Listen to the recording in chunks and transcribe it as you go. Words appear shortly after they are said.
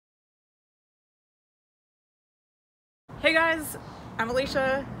Hey guys, I'm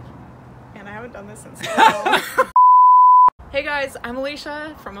Alicia, and I haven't done this since so long. Hey guys, I'm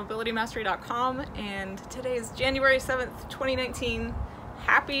Alicia from mobilitymastery.com, and today is January 7th, 2019.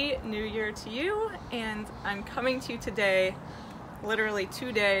 Happy New Year to you, and I'm coming to you today, literally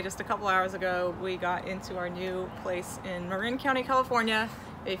today, just a couple hours ago, we got into our new place in Marin County, California.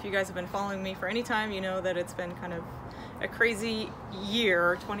 If you guys have been following me for any time, you know that it's been kind of a crazy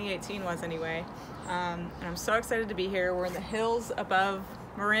year, 2018 was anyway. And I'm so excited to be here. We're in the hills above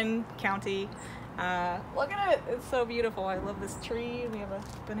Marin County. Look at it, it's so beautiful. I love this tree. We have a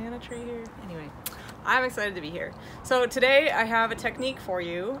banana tree here. Anyway, I'm excited to be here. So today I have a technique for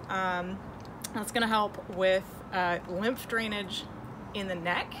you that's gonna help with lymph drainage in the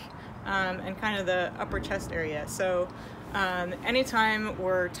neck and kind of the upper chest area. So anytime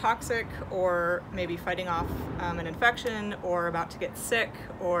we're toxic or maybe fighting off an infection or about to get sick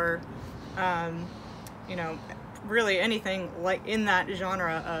or you know, really anything like in that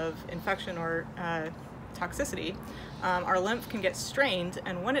genre of infection or toxicity, our lymph can get strained,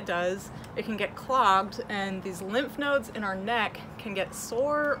 and when it does, it can get clogged, and these lymph nodes in our neck can get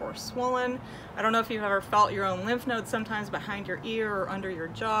sore or swollen. I don't know if you've ever felt your own lymph nodes sometimes behind your ear or under your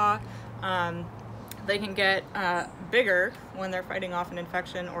jaw. They can get bigger when they're fighting off an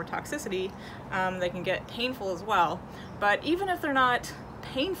infection or toxicity. They can get painful as well. But even if they're not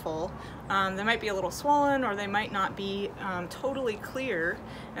painful, they might be a little swollen, or they might not be totally clear.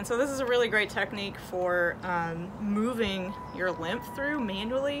 And so this is a really great technique for moving your lymph through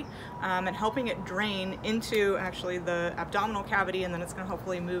manually and helping it drain into actually the abdominal cavity, and then it's going to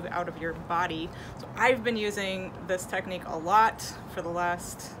hopefully move out of your body. So I've been using this technique a lot for the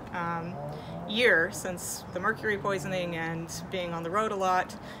last year, since the mercury poisoning and being on the road a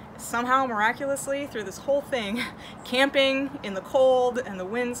lot. Somehow, miraculously, through this whole thing, camping in the cold and the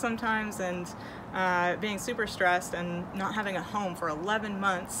wind sometimes, and being super stressed and not having a home for 11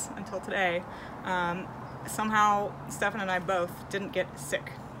 months until today, somehow Stefan and I both didn't get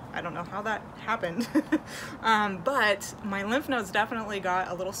sick. I don't know how that happened, but my lymph nodes definitely got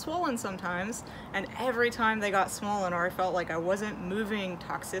a little swollen sometimes, and every time they got swollen or I felt like I wasn't moving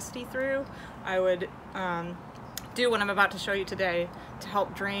toxicity through, I would do what I'm about to show you today to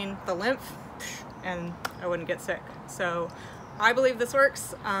help drain the lymph, and I wouldn't get sick. So I believe this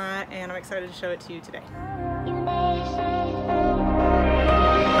works, and I'm excited to show it to you today.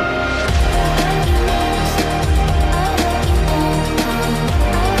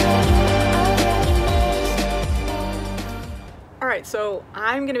 Alright, so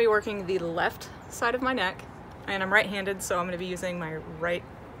I'm going to be working the left side of my neck, and I'm right-handed, so I'm going to be using my right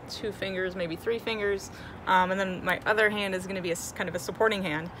 2 fingers, maybe 3 fingers, and then my other hand is going to be kind of a supporting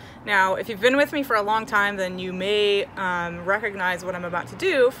hand. Now, if you've been with me for a long time, then you may recognize what I'm about to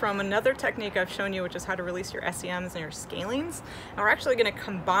do from another technique I've shown you, which is how to release your SEMs and your scalenes. And we're actually going to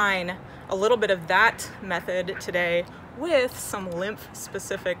combine a little bit of that method today with some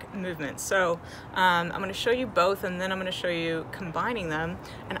lymph-specific movements. So I'm going to show you both, and then I'm going to show you combining them.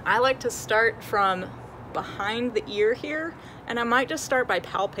 And I like to start from behind the ear here, and I might just start by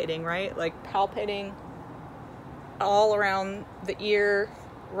palpating, right? Like palpating all around the ear,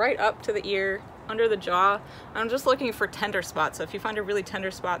 right up to the ear, under the jaw. I'm just looking for tender spots. So if you find a really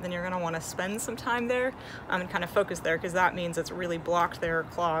tender spot, then you're going to want to spend some time there and kind of focus there, because that means it's really blocked there,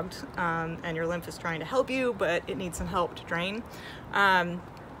 clogged, and your lymph is trying to help you, but it needs some help to drain.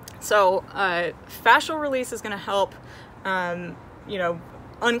 So fascial release is going to help, you know,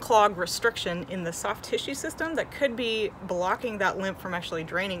 unclog restriction in the soft tissue system that could be blocking that lymph from actually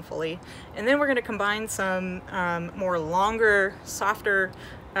draining fully. And then we're going to combine some more longer, softer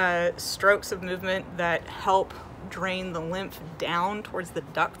strokes of movement that help drain the lymph down towards the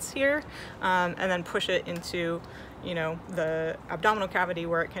ducts here, and then push it into, you know, the abdominal cavity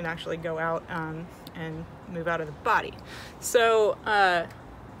where it can actually go out and move out of the body. So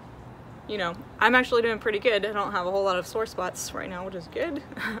you know, I'm actually doing pretty good. I don't have a whole lot of sore spots right now, which is good.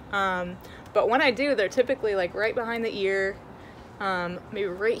 But when I do, they're typically like right behind the ear, maybe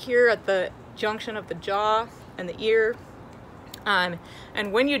right here at the junction of the jaw and the ear. And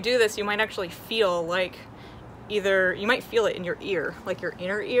when you do this, you might actually feel like you might feel it in your ear, like your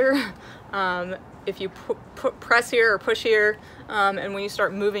inner ear. If you press here or push here, and when you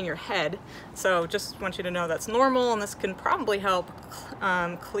start moving your head. So just want you to know that's normal, and this can probably help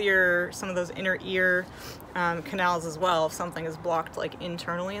clear some of those inner ear canals as well if something is blocked like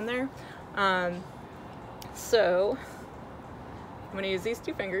internally in there. So I'm going to use these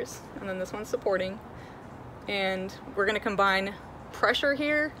 2 fingers, and then this one's supporting, and we're going to combine pressure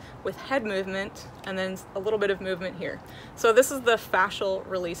here with head movement, and then a little bit of movement here. So this is the fascial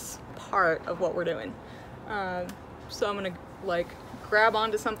release part of what we're doing. So I'm gonna like grab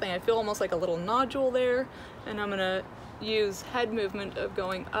onto something. I feel almost like a little nodule there, and I'm gonna use head movement of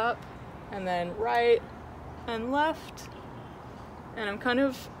going up and then right and left. And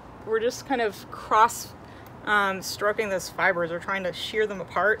we're just kind of cross stroking those fibers. We're trying to shear them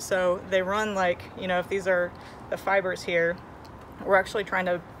apart so they run like, you know, if these are the fibers here, we're actually trying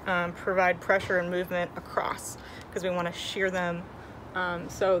to provide pressure and movement across because we want to shear them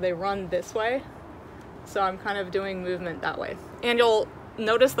so they run this way. So I'm kind of doing movement that way. And you'll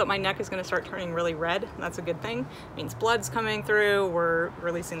notice that my neck is going to start turning really red. That's a good thing. It means blood's coming through, we're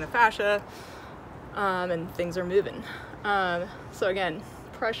releasing the fascia, and things are moving. So again,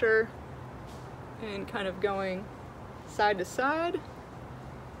 pressure and kind of going side to side.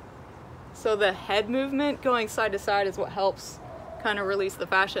 So the head movement going side to side is what helps kind of release the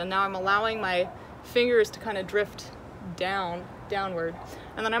fascia. Now I'm allowing my fingers to kind of drift downward,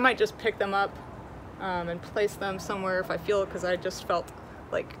 and then I might just pick them up and place them somewhere if I feel it, because I just felt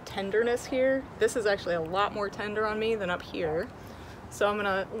like tenderness here. This is actually a lot more tender on me than up here. So I'm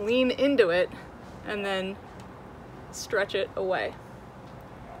gonna lean into it and then stretch it away.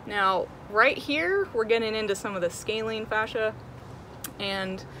 Now right here we're getting into some of the scalene fascia,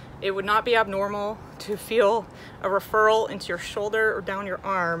 and it would not be abnormal to feel a referral into your shoulder or down your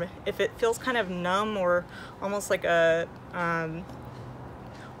arm if it feels kind of numb or almost like a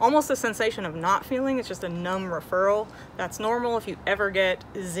almost a sensation of not feeling. It's just a numb referral. That's normal. If you ever get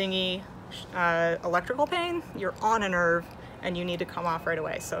zingy electrical pain, you're on a nerve and you need to come off right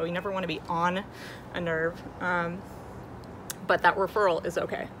away. So you never want to be on a nerve, but that referral is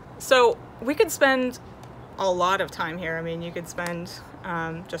okay. So we could spend a lot of time here. I mean, you could spend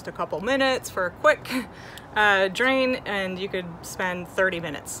just a couple minutes for a quick drain, and you could spend 30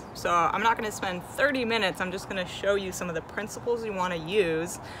 minutes. So I'm not going to spend 30 minutes. I'm just going to show you some of the principles you want to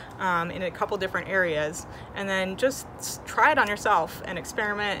use in a couple different areas, and then just try it on yourself and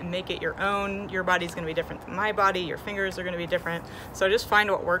experiment and make it your own. Your body's going to be different than my body. Your fingers are going to be different. So just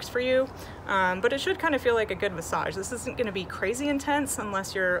find what works for you. But it should kind of feel like a good massage. This isn't going to be crazy intense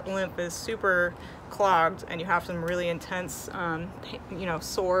unless your lymph is super clogged and you have some really intense, you know,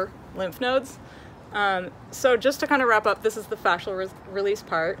 sore lymph nodes. So just to kind of wrap up, this is the fascial release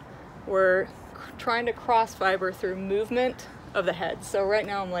part. We're trying to cross fiber through movement of the head. So right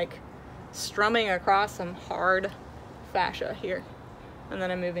now I'm like strumming across some hard fascia here, and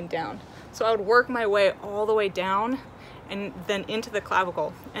then I'm moving down. So I would work my way all the way down and then into the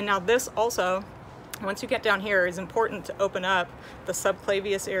clavicle. And now this also, once you get down here, is important to open up the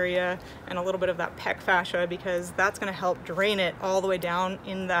subclavius area and a little bit of that pec fascia, because that's going to help drain it all the way down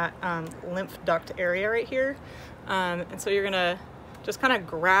in that lymph duct area right here. And so you're going to just kind of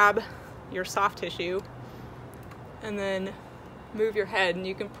grab your soft tissue and then move your head, and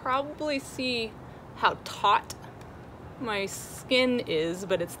you can probably see how taut my skin is,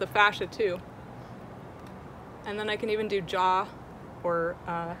 but it's the fascia too. And then I can even do jaw or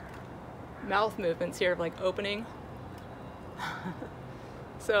mouth movements here of like opening.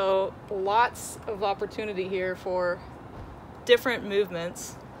 So lots of opportunity here for different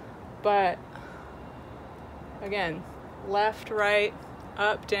movements, but again, left, right,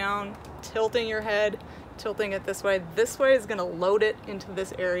 up, down, tilting your head, tilting it this way. This way is going to load it into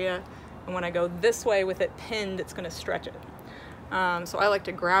this area, and when I go this way with it pinned, it's going to stretch it. So I like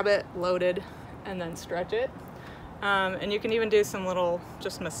to grab it loaded and then stretch it. And you can even do some little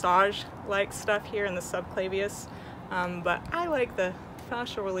just massage-like stuff here in the subclavius, but I like the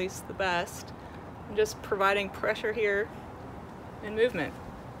fascial release the best. I'm just providing pressure here and movement.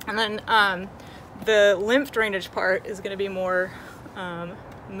 And then the lymph drainage part is going to be more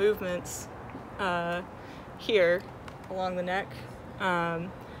movements here along the neck,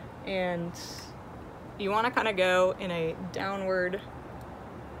 and you want to kind of go in a downward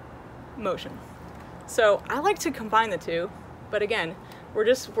motion. So I like to combine the two, but again,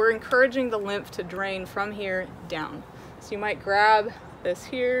 we're encouraging the lymph to drain from here down. So you might grab this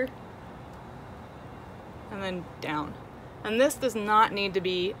here and then down. And this does not need to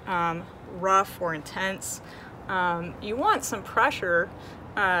be rough or intense. You want some pressure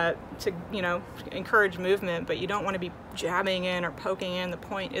to, you know, encourage movement, but you don't want to be jabbing in or poking in. The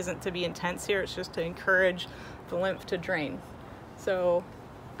point isn't to be intense here, it's just to encourage the lymph to drain. So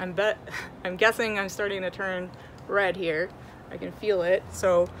I'm guessing I'm starting to turn red here. I can feel it.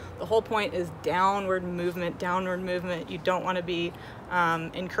 So the whole point is downward movement, downward movement. You don't want to be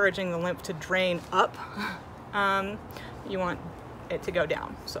encouraging the lymph to drain up. You want it to go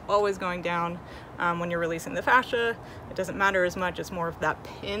down. So always going down when you're releasing the fascia. It doesn't matter as much, it's more of that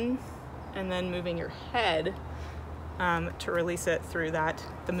pin, and then moving your head to release it through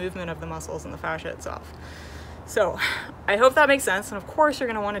the movement of the muscles and the fascia itself. So I hope that makes sense. And of course you're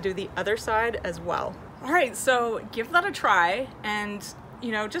gonna wanna do the other side as well. All right, so give that a try, and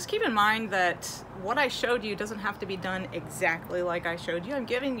you know, just keep in mind that what I showed you doesn't have to be done exactly like I showed you. I'm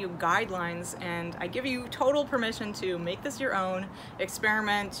giving you guidelines, and I give you total permission to make this your own,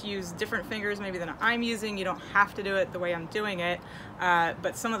 experiment, use different fingers maybe than I'm using. You don't have to do it the way I'm doing it,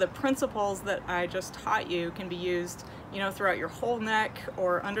 but some of the principles that I just taught you can be used, you know, throughout your whole neck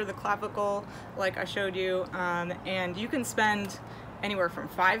or under the clavicle like I showed you, and you can spend anywhere from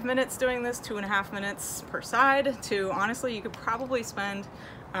 5 minutes doing this, 2.5 minutes per side, to honestly, you could probably spend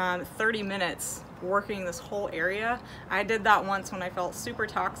 30 minutes working this whole area. I did that once when I felt super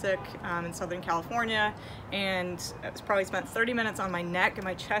toxic in Southern California, and I probably spent 30 minutes on my neck and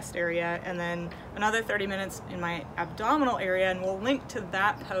my chest area, and then another 30 minutes in my abdominal area, and we'll link to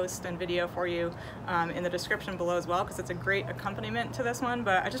that post and video for you in the description below as well, because it's a great accompaniment to this one.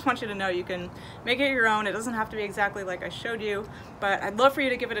 But I just want you to know you can make it your own. It doesn't have to be exactly like I showed you, but I'd love for you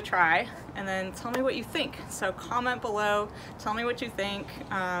to give it a try and then tell me what you think. So comment below, tell me what you think,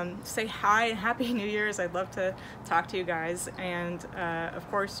 say hi and happy New Year's. I'd love to talk to you guys, and of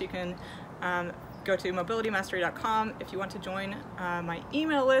course you can go to mobilitymastery.com if you want to join my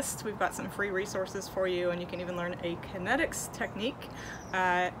email list. We've got some free resources for you, and you can even learn a Kinetix technique,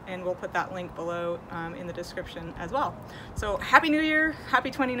 and we'll put that link below in the description as well. So happy New Year,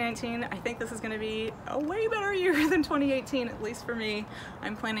 happy 2019. I think this is going to be a way better year than 2018, at least for me.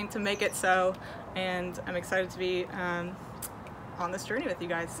 I'm planning to make it so, and I'm excited to be on this journey with you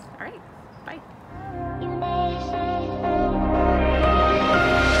guys. All right, bye.